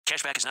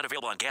Cashback is not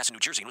available on gas in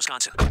New Jersey and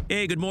Wisconsin.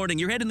 Hey, good morning.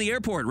 You're heading to the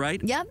airport,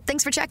 right? Yep,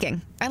 thanks for checking.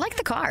 I like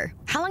the car.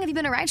 How long have you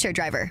been a rideshare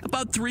driver?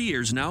 About 3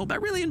 years now. I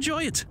really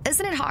enjoy it.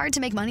 Isn't it hard to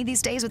make money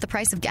these days with the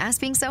price of gas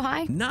being so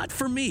high? Not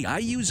for me. I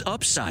use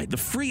Upside, the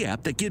free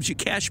app that gives you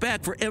cash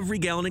back for every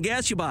gallon of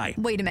gas you buy.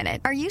 Wait a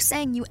minute. Are you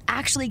saying you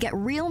actually get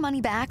real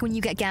money back when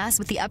you get gas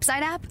with the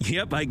Upside app?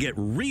 Yep, I get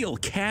real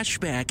cash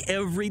back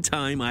every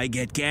time I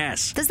get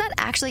gas. Does that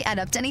actually add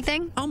up to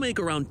anything? I'll make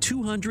around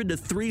 $200 to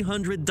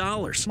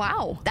 $300.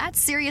 Wow, that's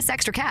serious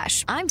extra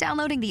cash. I'm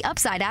downloading the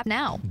Upside app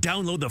now.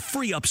 Download the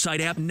free Upside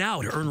app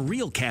now to earn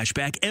real cash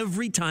back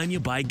every time you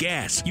buy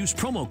gas. Use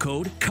promo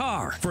code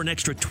CAR for an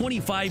extra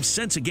 25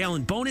 cents a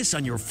gallon bonus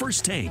on your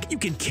first tank. You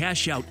can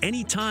cash out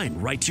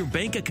anytime right to your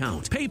bank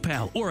account,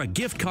 PayPal, or a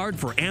gift card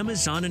for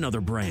Amazon and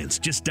other brands.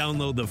 Just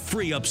download the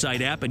free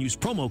Upside app and use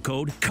promo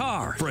code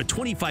CAR for a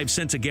 25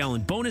 cents a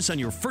gallon bonus on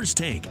your first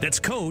tank. That's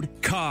code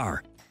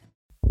CAR.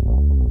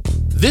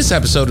 This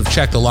episode of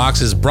Check the Locks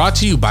is brought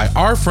to you by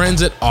our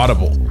friends at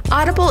Audible.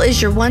 Audible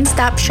is your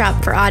one-stop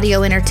shop for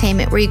audio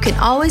entertainment where you can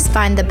always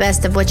find the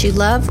best of what you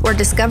love or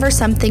discover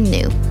something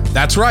new.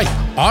 That's right.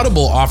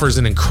 Audible offers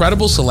an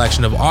incredible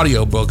selection of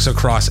audiobooks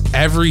across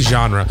every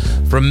genre,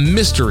 from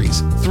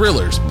mysteries,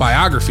 thrillers,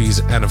 biographies,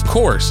 and of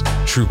course,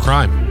 true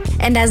crime.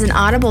 And as an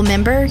Audible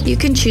member, you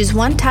can choose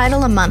one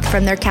title a month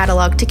from their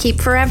catalog to keep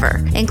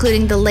forever,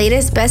 including the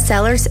latest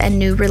bestsellers and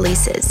new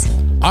releases.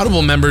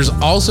 Audible members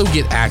also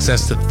get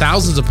access to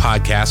thousands of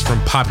podcasts from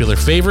popular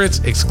favorites,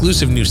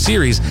 exclusive new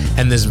series,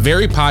 and this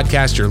very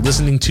podcast you're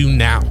listening to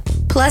now.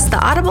 Plus,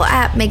 the Audible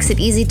app makes it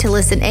easy to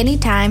listen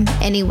anytime,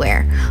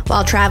 anywhere.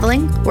 While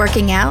traveling,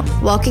 working out,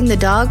 walking the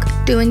dog,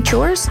 doing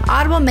chores,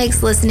 Audible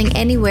makes listening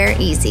anywhere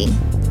easy.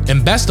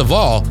 And best of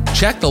all,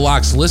 Check the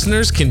Locks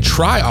listeners can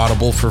try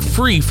Audible for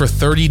free for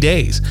 30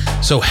 days.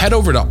 So head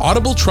over to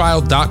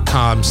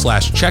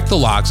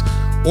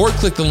audibletrial.com/checkthelocks or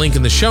click the link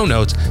in the show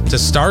notes to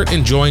start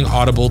enjoying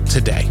Audible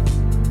today.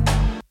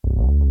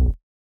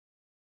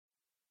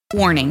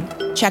 Warning.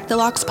 Check the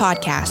Locks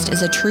podcast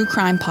is a true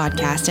crime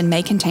podcast and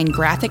may contain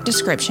graphic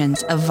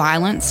descriptions of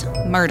violence,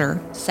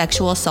 murder,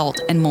 sexual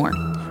assault, and more.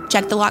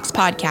 Check the Locks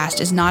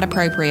podcast is not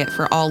appropriate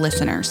for all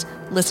listeners.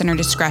 Listener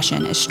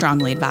discretion is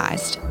strongly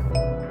advised.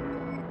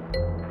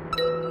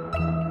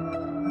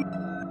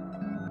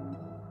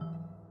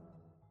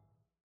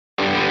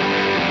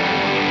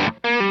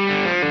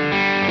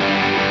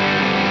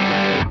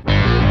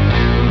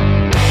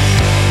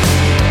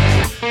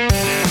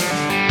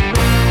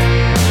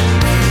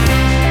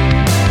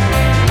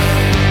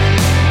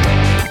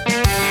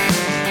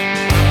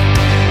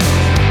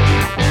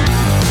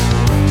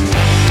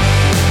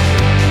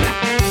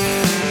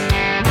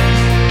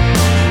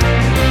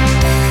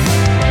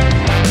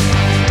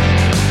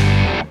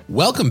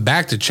 Welcome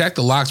back to Check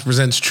the Locks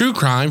presents True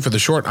Crime for the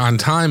Short on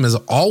Time. As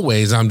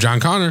always, I'm John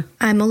Connor.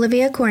 I'm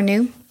Olivia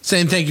Cornu.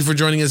 Saying thank you for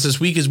joining us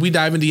this week as we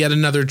dive into yet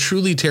another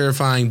truly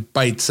terrifying,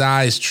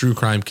 bite-sized true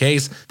crime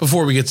case.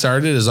 Before we get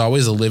started, as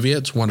always, Olivia,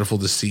 it's wonderful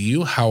to see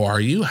you. How are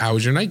you? How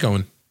is your night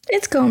going?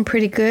 It's going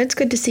pretty good. It's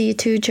good to see you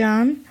too,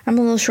 John. I'm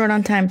a little short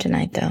on time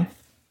tonight, though.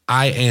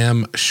 I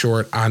am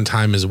short on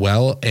time as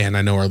well, and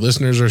I know our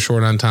listeners are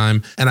short on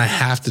time. And I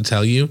have to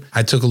tell you,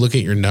 I took a look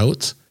at your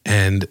notes,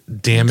 and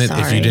damn it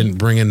if you didn't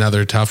bring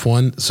another tough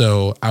one.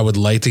 So I would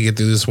like to get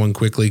through this one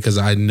quickly because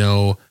I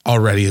know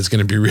already it's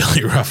going to be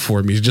really rough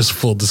for me, just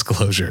full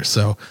disclosure.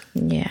 So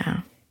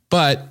yeah.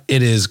 But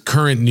it is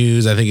current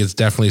news. I think it's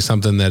definitely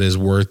something that is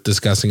worth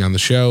discussing on the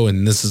show.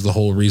 And this is the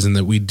whole reason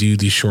that we do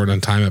these short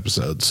on time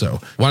episodes. So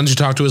why don't you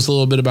talk to us a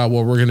little bit about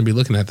what we're going to be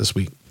looking at this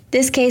week?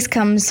 This case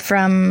comes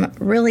from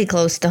really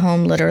close to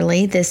home,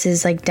 literally. This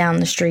is like down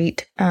the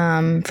street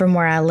from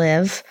where I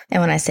live. And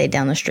when I say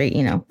down the street,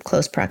 you know,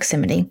 close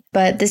proximity.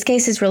 But this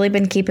case has really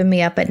been keeping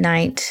me up at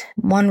night.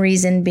 One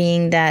reason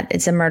being that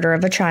it's a murder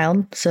of a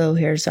child. So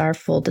here's our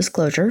full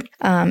disclosure.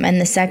 And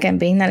the second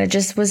being that it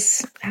just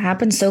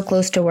happened so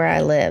close to where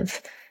I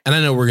live. And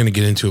I know we're going to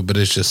get into it, but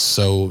it's just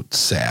so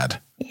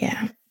sad.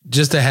 Yeah.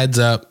 Just a heads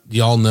up,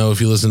 y'all know if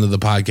you listen to the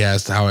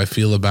podcast how I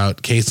feel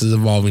about cases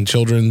involving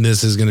children.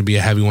 This is going to be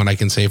a heavy one, I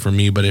can say, for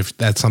me. But if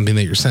that's something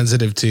that you're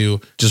sensitive to,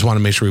 just want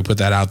to make sure we put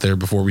that out there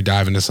before we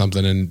dive into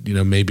something and, you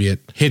know, maybe it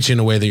hits you in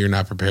a way that you're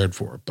not prepared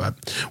for.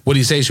 But what do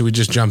you say? Should we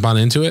just jump on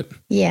into it?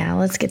 Yeah,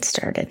 let's get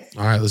started.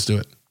 All right, let's do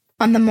it.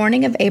 On the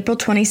morning of April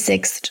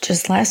 26th,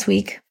 just last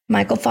week,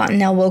 Michael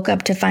Fontenelle woke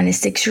up to find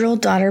his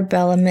 6-year-old daughter,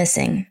 Bella,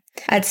 missing.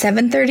 At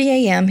 7:30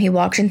 a.m., he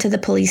walked into the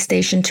police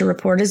station to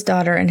report his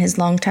daughter and his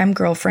longtime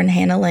girlfriend,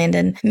 Hannah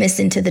Landon,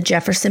 missing to the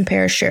Jefferson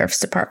Parish Sheriff's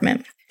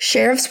Department.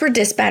 Sheriffs were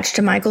dispatched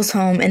to Michael's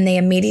home, and they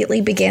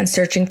immediately began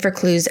searching for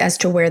clues as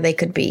to where they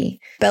could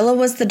be. Bella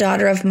was the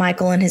daughter of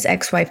Michael and his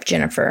ex-wife,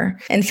 Jennifer.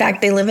 In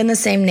fact, they live in the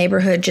same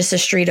neighborhood just a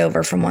street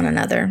over from one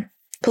another.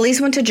 Police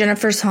went to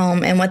Jennifer's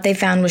home, and what they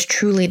found was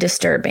truly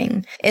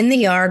disturbing. In the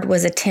yard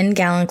was a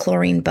 10-gallon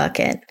chlorine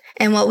bucket,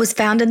 and what was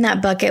found in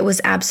that bucket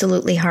was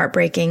absolutely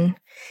heartbreaking.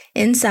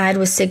 Inside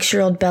was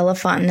 6-year-old Bella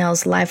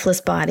Fontenelle's lifeless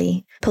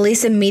body.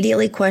 Police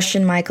immediately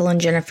questioned Michael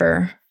and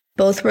Jennifer.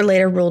 Both were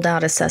later ruled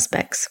out as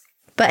suspects.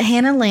 But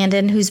Hannah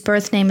Landon, whose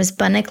birth name is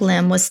Bunnick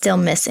Lim, was still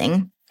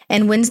missing.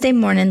 And Wednesday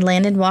morning,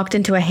 Landon walked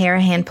into a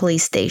Harahan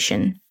police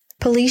station.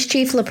 Police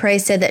Chief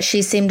LaPrey said that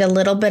she seemed a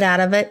little bit out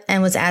of it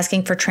and was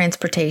asking for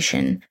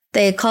transportation.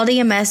 They had called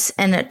EMS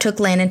and it took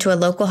Landon to a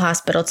local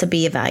hospital to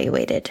be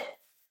evaluated.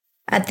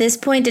 At this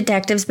point,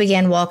 detectives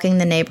began walking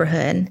the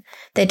neighborhood.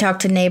 They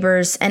talked to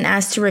neighbors and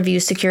asked to review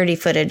security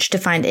footage to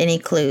find any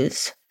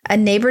clues. A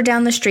neighbor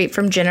down the street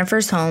from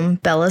Jennifer's home,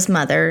 Bella's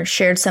mother,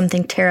 shared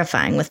something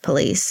terrifying with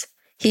police.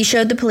 He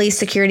showed the police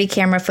security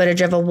camera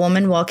footage of a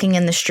woman walking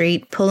in the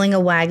street, pulling a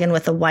wagon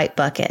with a white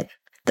bucket.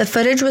 The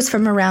footage was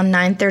from around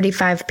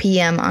 9:35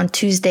 p.m. on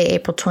Tuesday,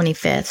 April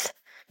 25th.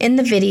 In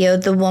the video,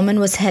 the woman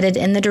was headed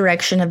in the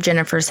direction of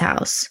Jennifer's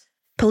house.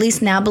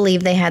 Police now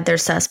believe they had their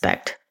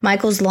suspect,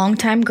 Michael's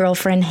longtime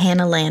girlfriend,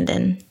 Hannah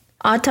Landon.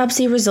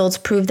 Autopsy results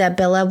proved that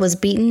Bella was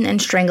beaten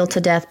and strangled to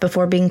death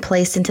before being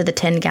placed into the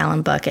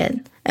 10-gallon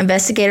bucket.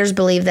 Investigators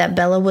believe that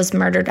Bella was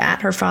murdered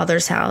at her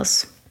father's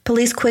house.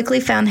 Police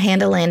quickly found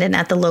Hannah Landon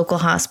at the local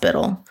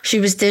hospital. She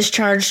was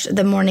discharged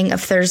the morning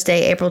of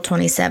Thursday, April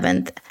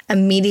 27th.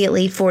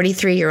 Immediately,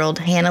 43-year-old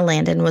Hannah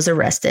Landon was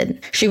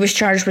arrested. She was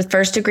charged with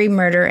first-degree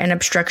murder and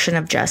obstruction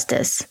of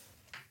justice.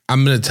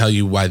 I'm going to tell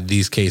you why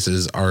these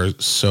cases are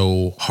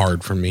so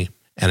hard for me.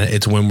 And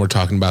it's when we're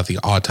talking about the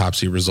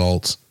autopsy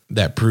results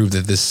that prove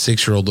that this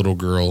 6-year-old little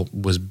girl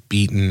was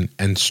beaten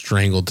and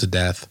strangled to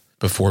death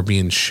before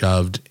being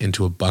shoved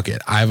into a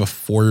bucket. I have a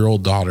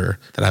 4-year-old daughter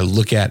that I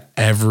look at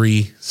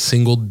every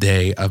single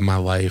day of my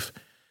life,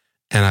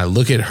 and I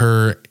look at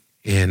her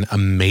in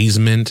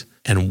amazement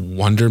and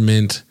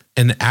wonderment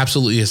and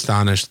absolutely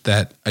astonished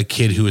that a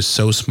kid who is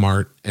so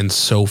smart and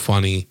so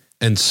funny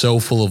and so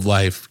full of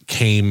life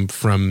came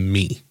from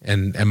me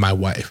and my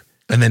wife.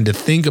 And then to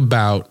think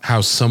about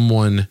how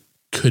someone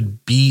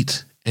could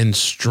beat and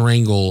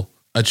strangle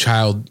a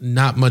child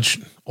not much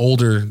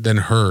older than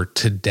her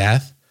to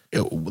death.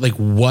 Like,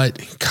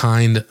 what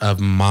kind of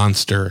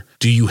monster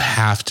do you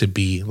have to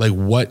be? Like,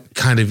 what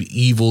kind of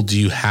evil do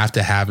you have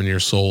to have in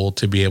your soul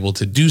to be able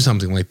to do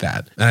something like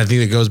that? And I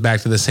think it goes back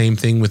to the same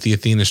thing with the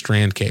Athena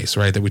Strand case,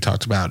 right, that we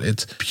talked about.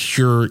 It's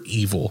pure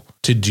evil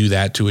to do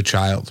that to a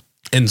child.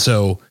 And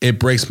so it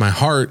breaks my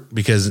heart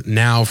because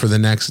now for the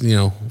next,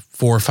 4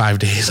 or 5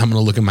 days, I'm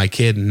going to look at my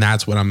kid and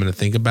that's what I'm going to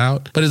think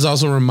about. But it's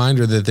also a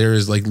reminder that there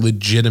is like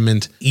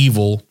legitimate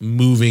evil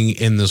moving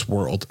in this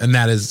world. And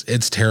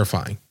it's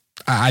terrifying.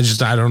 I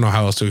don't know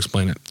how else to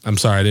explain it. I'm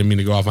sorry. I didn't mean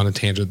to go off on a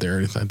tangent there or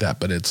anything like that,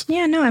 but it's.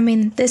 Yeah, no, I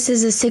mean, this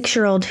is a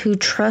 6-year-old who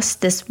trusts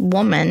this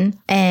woman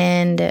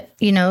and,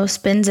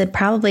 spends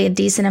probably a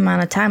decent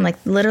amount of time. Like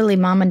literally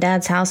mom and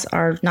dad's house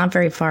are not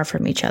very far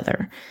from each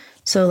other.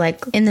 So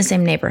like in the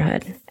same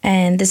neighborhood.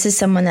 And this is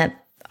someone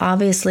that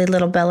obviously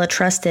little Bella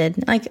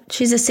trusted. Like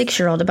she's a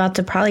 6-year-old about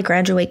to probably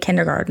graduate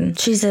kindergarten.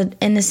 She's an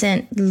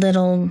innocent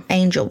little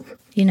angel,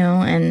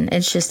 and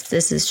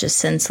this is just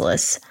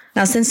senseless.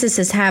 Now, since this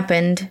has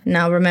happened,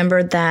 now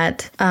remember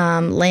that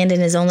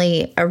Landon is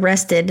only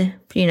arrested.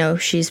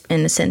 She's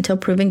innocent until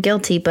proven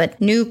guilty,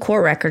 but new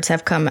court records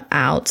have come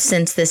out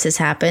since this has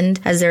happened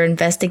as they're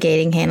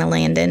investigating Hannah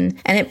Landon.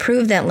 And it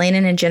proved that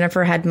Landon and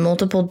Jennifer had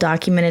multiple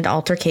documented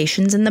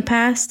altercations in the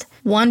past.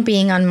 One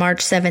being on March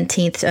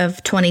 17th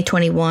of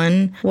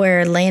 2021,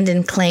 where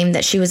Landon claimed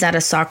that she was at a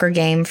soccer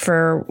game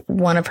for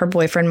one of her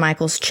boyfriend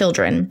Michael's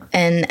children.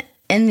 And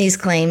in these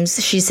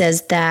claims, she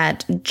says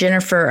that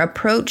Jennifer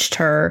approached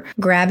her,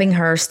 grabbing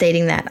her,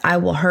 stating that I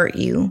will hurt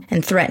you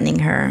and threatening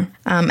her.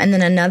 And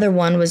then another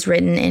one was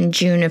written in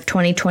June of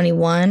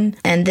 2021.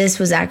 And this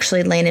was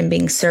actually Landon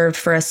being served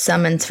for a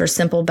summons for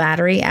simple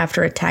battery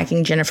after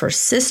attacking Jennifer's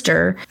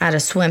sister at a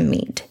swim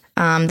meet.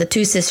 The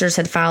two sisters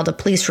had filed a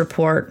police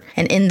report,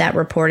 and in that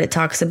report, it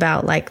talks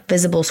about like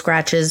visible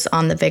scratches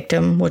on the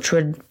victim, which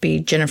would be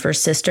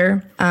Jennifer's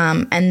sister.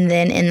 And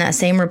then in that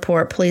same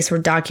report, police were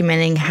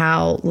documenting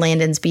how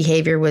Landon's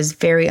behavior was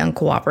very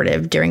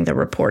uncooperative during the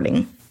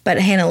reporting.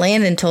 But Hannah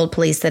Landon told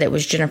police that it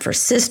was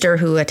Jennifer's sister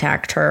who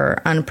attacked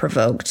her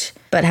unprovoked.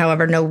 But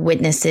however, no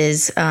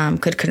witnesses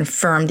could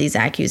confirm these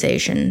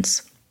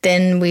accusations.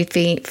 Then we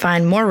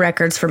find more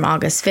records from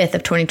August 5th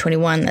of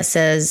 2021 that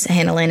says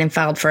Hannah Landon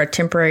filed for a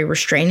temporary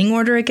restraining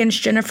order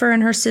against Jennifer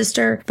and her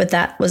sister, but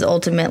that was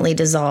ultimately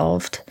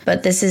dissolved.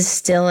 But this is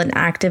still an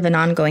active and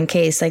ongoing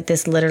case. Like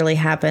this literally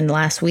happened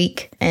last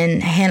week.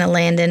 And Hannah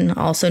Landon,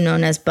 also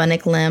known as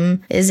Bunnick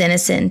Lim, is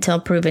innocent until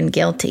proven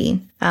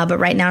guilty. But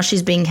right now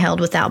she's being held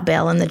without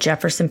bail in the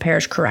Jefferson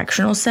Parish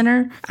Correctional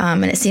Center.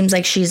 And it seems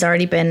like she's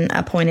already been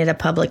appointed a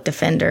public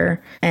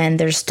defender. And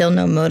there's still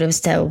no motives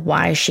to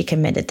why she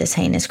committed this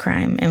heinous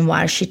crime and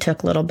why she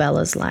took little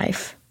Bella's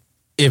life.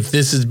 If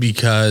this is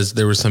because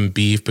there was some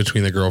beef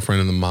between the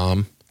girlfriend and the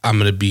mom, I'm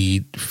going to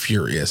be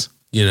furious,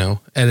 And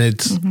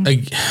it's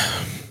like,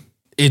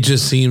 it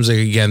just seems like,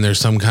 again, there's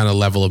some kind of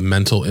level of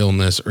mental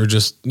illness or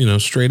just,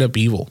 straight up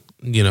evil,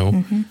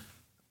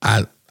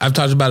 I've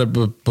talked about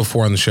it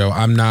before on the show.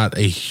 I'm not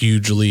a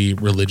hugely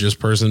religious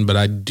person, but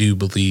I do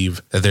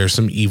believe that there's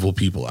some evil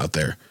people out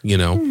there,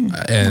 and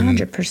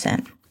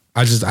 100%.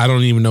 I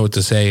don't even know what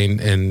to say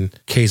in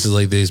cases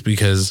like this,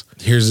 because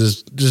here's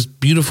this just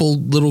beautiful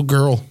little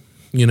girl,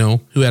 you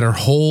know, who had her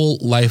whole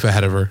life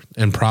ahead of her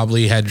and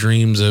probably had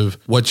dreams of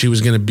what she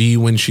was going to be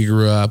when she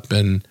grew up.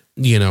 And,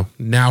 you know,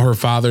 now her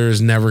father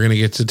is never going to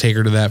get to take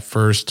her to that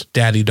first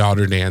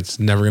daddy-daughter dance,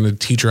 never going to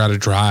teach her how to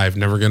drive,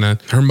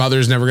 her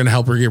mother's never going to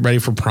help her get ready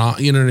for prom.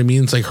 You know what I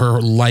mean? It's like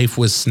her life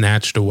was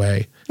snatched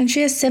away. And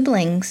she has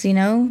siblings, you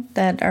know,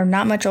 that are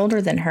not much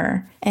older than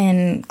her,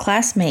 and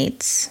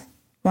classmates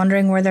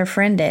wondering where their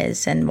friend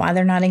is and why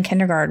they're not in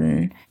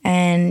kindergarten.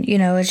 And, you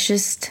know, it's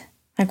just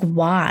like,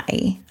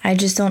 why? I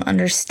just don't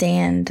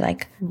understand,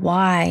 like,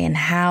 why and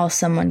how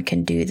someone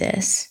can do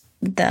this.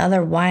 The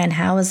other why and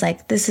how is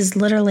like, this is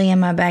literally in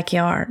my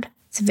backyard.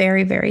 It's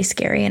very, very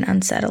scary and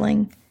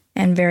unsettling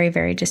and very,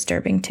 very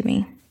disturbing to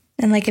me.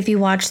 And like, if you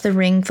watch the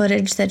ring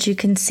footage that you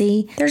can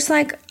see, there's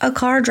like a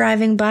car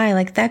driving by.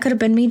 Like, that could have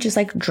been me just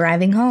like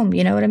driving home.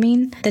 You know what I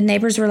mean? The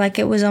neighbors were like,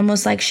 it was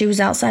almost like she was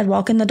outside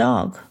walking the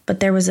dog, but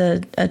there was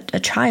a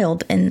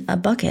child in a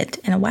bucket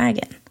in a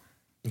wagon.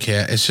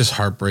 Yeah, it's just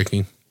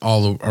heartbreaking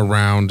all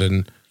around.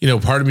 And, you know,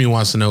 part of me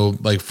wants to know,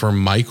 like, for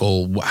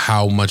Michael,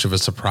 how much of a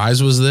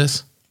surprise was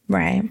this?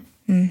 Right.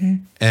 Mm-hmm.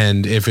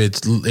 And if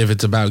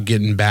it's about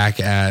getting back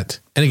at,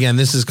 and again,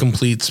 this is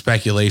complete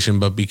speculation,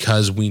 but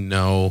because we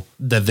know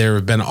that there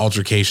have been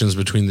altercations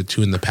between the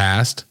two in the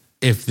past,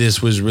 if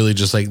this was really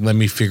just like, let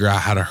me figure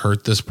out how to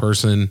hurt this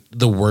person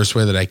the worst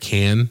way that I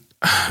can,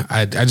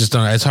 I just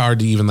don't know. It's hard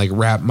to even like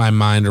wrap my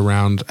mind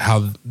around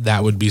how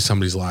that would be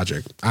somebody's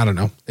logic. I don't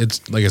know.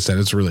 It's like I said,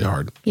 it's really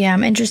hard. Yeah,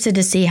 I'm interested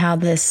to see how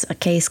this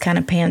case kind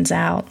of pans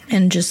out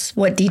and just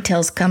what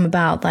details come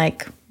about.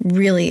 Like,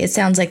 really, it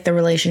sounds like the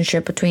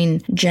relationship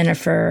between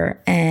Jennifer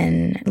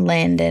and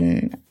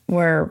Landon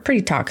were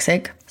pretty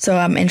toxic. So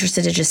I'm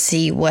interested to just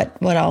see what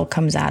all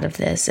comes out of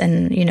this.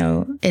 And, you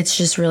know, it's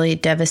just really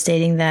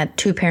devastating that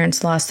two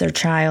parents lost their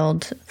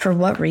child. For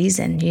what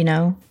reason, you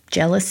know?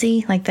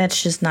 Jealousy? Like,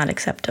 that's just not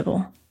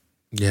acceptable.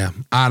 Yeah,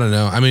 I don't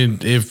know. I mean,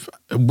 if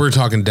we're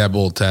talking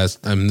deadbolt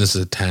test, I mean, this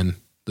is a 10.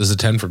 This is a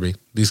 10 for me.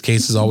 These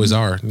cases always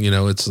are. You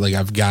know, it's like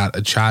I've got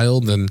a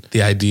child, and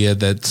the idea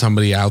that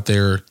somebody out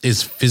there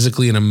is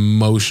physically and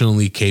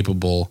emotionally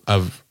capable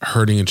of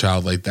hurting a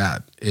child like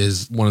that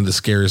is one of the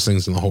scariest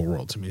things in the whole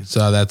world to me.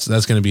 So that's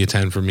going to be a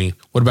 10 for me.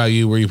 What about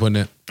you? Where are you putting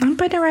it? I'm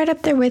putting it right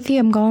up there with you.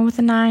 I'm going with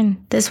a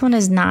 9. This one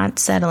is not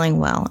settling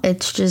well.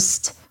 It's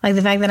just like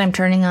the fact that I'm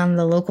turning on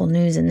the local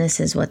news and this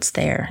is what's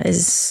there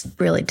is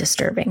really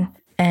disturbing.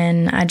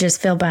 And I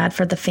just feel bad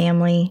for the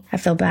family. I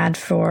feel bad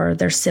for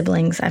their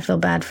siblings. I feel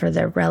bad for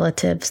their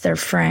relatives, their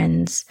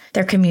friends,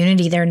 their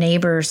community, their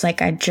neighbors.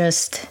 Like, I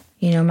just,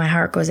 you know, my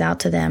heart goes out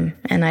to them.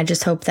 And I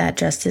just hope that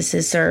justice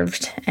is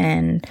served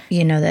and,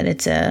 you know, that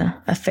it's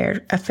a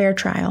fair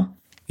trial.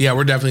 Yeah,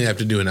 we're definitely have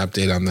to do an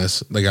update on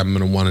this. Like, I'm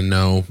going to want to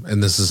know,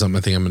 and this is something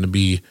I think I'm going to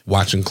be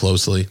watching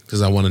closely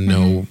because I want to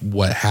know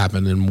what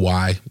happened and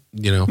why,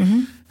 you know.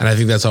 And I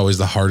think that's always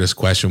the hardest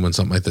question when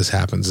something like this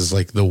happens is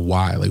like the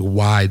why. Like,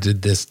 why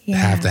did this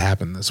have to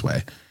happen this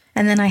way?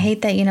 And then I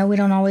hate that, you know, we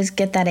don't always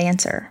get that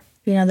answer.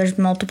 You know, there's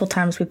multiple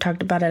times we've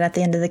talked about it at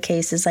the end of the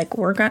case. It's like,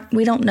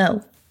 we don't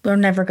know. We're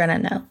never going to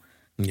know.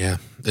 Yeah,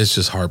 it's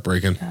just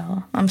heartbreaking.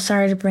 So, I'm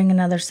sorry to bring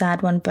another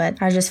sad one, but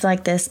I just feel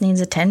like this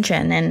needs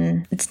attention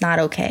and it's not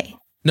okay.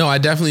 No, I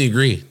definitely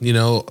agree. You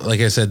know, like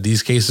I said,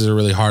 these cases are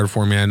really hard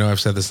for me. I know I've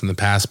said this in the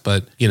past,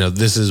 but, you know,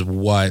 this is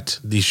what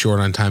these short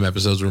on time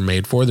episodes were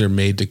made for. They're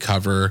made to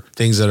cover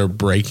things that are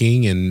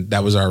breaking. And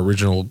that was our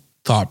original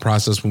thought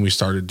process when we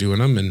started doing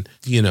them. And,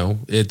 you know,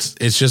 it's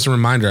just a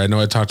reminder. I know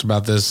I talked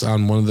about this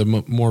on one of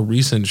the more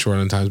recent short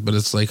on times, but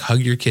it's like, hug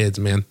your kids,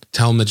 man.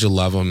 Tell them that you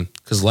love them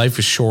because life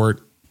is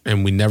short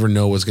and we never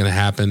know what's going to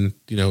happen.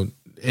 You know,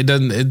 it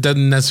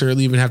doesn't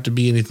necessarily even have to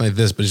be anything like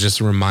this, but it's just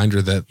a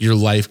reminder that your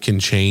life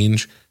can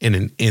change in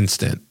an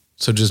instant.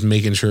 So just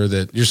making sure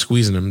that you're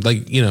squeezing them.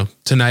 Like, you know,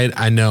 tonight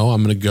I know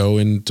I'm going to go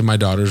into my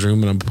daughter's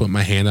room and I'm going to put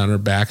my hand on her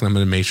back and I'm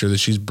going to make sure that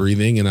she's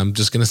breathing and I'm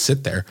just going to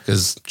sit there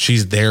because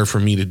she's there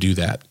for me to do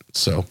that.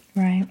 So.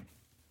 Right.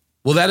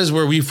 Well, that is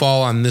where we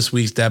fall on this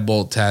week's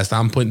deadbolt test.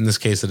 I'm putting this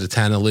case at a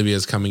 10.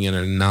 Olivia's coming in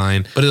at a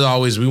 9. But as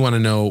always, we want to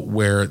know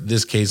where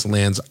this case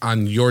lands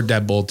on your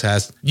deadbolt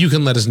test. You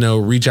can let us know.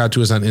 Reach out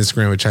to us on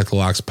Instagram at Check the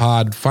Locks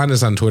Pod. Find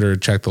us on Twitter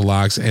at Check the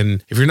Locks.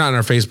 And if you're not in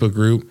our Facebook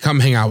group,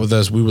 come hang out with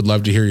us. We would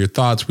love to hear your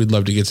thoughts. We'd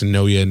love to get to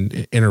know you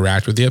and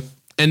interact with you.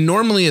 And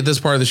normally at this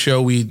part of the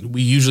show, we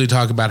usually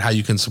talk about how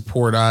you can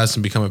support us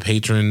and become a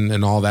patron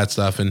and all that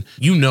stuff. And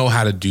you know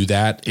how to do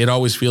that. It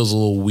always feels a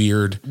little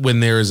weird when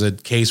there is a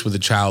case with a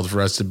child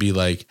for us to be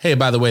like, hey,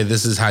 by the way,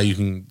 this is how you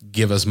can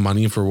give us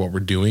money for what we're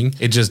doing.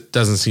 It just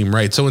doesn't seem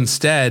right. So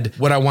instead,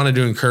 what I wanted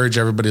to encourage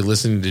everybody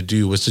listening to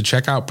do was to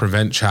check out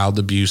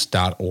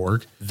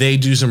preventchildabuse.org. They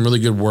do some really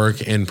good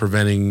work in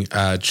preventing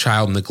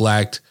child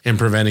neglect and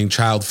preventing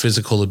child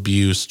physical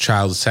abuse,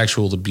 child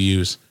sexual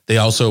abuse. They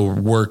also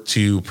work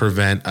to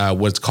prevent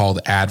what's called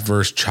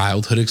adverse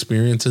childhood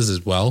experiences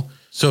as well.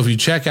 So if you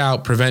check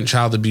out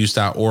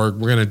preventchildabuse.org,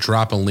 we're going to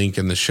drop a link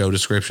in the show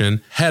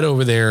description. Head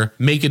over there,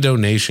 make a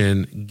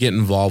donation, get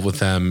involved with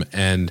them,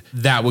 and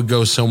that would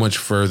go so much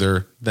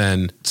further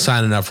than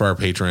signing up for our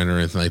Patreon or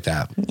anything like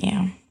that.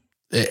 Yeah.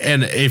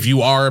 And if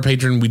you are a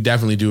patron, we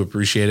definitely do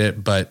appreciate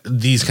it. But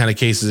these kind of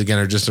cases, again,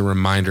 are just a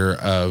reminder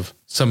of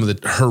some of the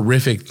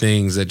horrific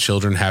things that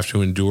children have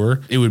to endure.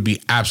 It would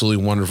be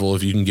absolutely wonderful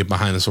if you can get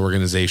behind this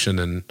organization.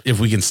 And if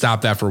we can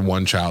stop that for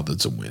one child,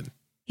 that's a win.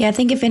 Yeah, I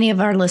think if any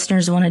of our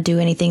listeners want to do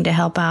anything to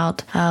help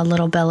out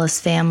little Bella's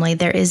family,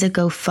 there is a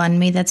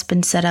GoFundMe that's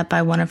been set up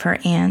by one of her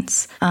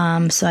aunts.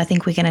 So I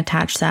think we can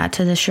attach that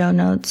to the show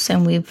notes.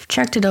 And we've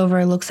checked it over.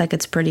 It looks like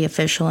it's pretty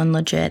official and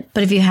legit.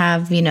 But if you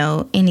have,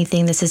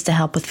 anything, this is to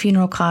help with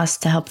funeral costs,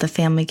 to help the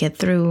family get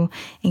through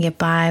and get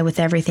by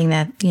with everything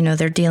that,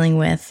 they're dealing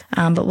with.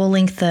 But we'll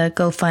link the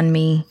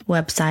GoFundMe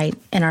website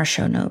in our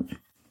show note.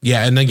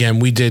 Yeah, and again,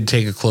 we did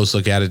take a close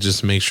look at it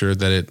just to make sure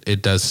that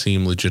it does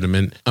seem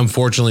legitimate.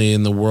 Unfortunately,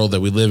 in the world that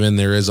we live in,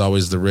 there is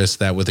always the risk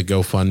that with a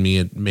GoFundMe,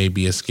 it may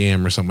be a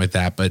scam or something like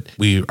that. But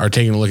we are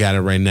taking a look at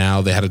it right now.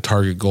 They had a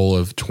target goal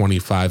of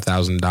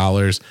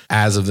 $25,000.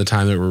 As of the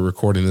time that we're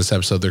recording this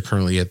episode, they're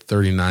currently at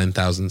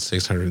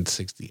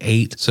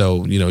 $39,668.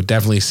 So, it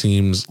definitely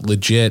seems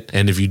legit.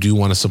 And if you do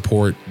want to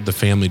support the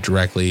family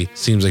directly,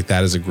 seems like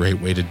that is a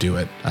great way to do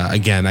it.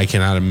 Again, I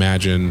cannot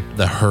imagine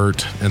the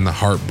hurt and the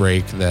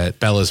heartbreak that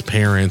Bella's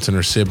parents and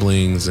her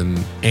siblings and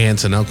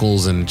aunts and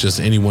uncles and just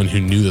anyone who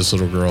knew this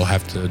little girl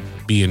have to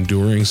be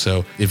enduring.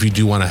 So if you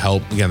do want to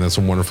help, again, that's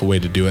a wonderful way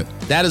to do it.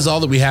 That is all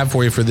that we have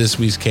for you for this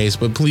week's case,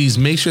 but please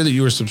make sure that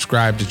you are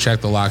subscribed to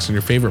Check the Locks on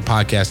your favorite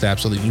podcast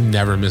app so that you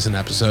never miss an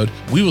episode.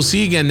 We will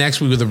see you again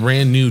next week with a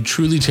brand new,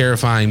 truly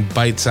terrifying,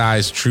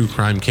 bite-sized true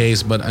crime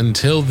case. But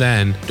until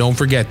then, don't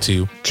forget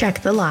to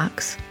check the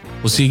locks.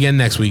 We'll see you again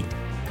next week.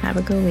 Have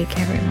a good week,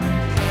 everyone.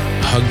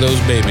 Hug those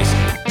babies.